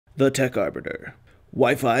The Tech Arbiter,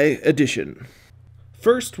 Wi-Fi Edition.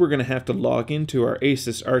 First, we're going to have to log into our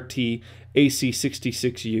Asus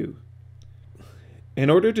RT-AC66U. In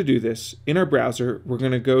order to do this, in our browser, we're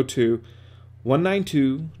going to go to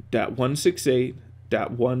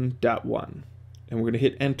 192.168.1.1, and we're going to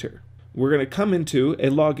hit Enter. We're going to come into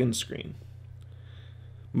a login screen.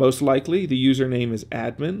 Most likely, the username is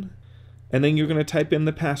admin, and then you're going to type in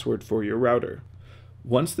the password for your router.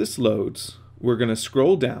 Once this loads, we're going to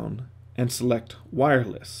scroll down and select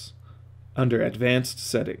Wireless under Advanced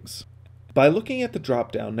Settings. By looking at the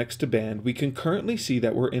drop-down next to band, we can currently see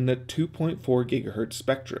that we're in the 2.4 GHz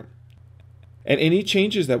spectrum. And any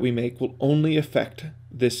changes that we make will only affect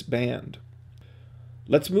this band.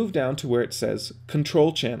 Let's move down to where it says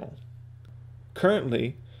Control Channel.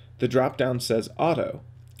 Currently, the drop-down says Auto,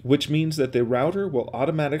 which means that the router will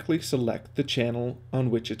automatically select the channel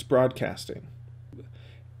on which it's broadcasting.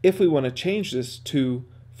 If we want to change this to,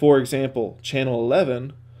 for example, channel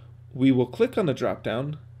 11, we will click on the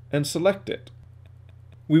drop-down and select it.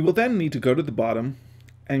 We will then need to go to the bottom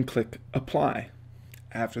and click Apply.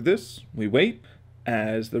 After this, we wait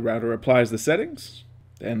as the router applies the settings,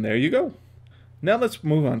 and there you go. Now let's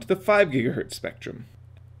move on to the 5 GHz spectrum.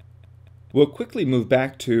 We'll quickly move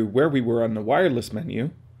back to where we were on the wireless menu,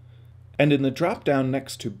 and in the drop-down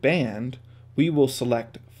next to band, we will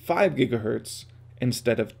select 5 GHz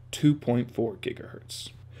instead of 2.4 GHz.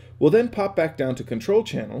 We'll then pop back down to Control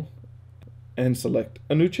Channel and select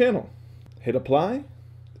a new channel. Hit Apply,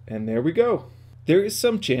 and there we go. There is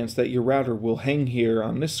some chance that your router will hang here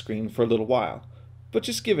on this screen for a little while, but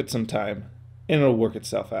just give it some time and it'll work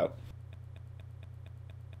itself out.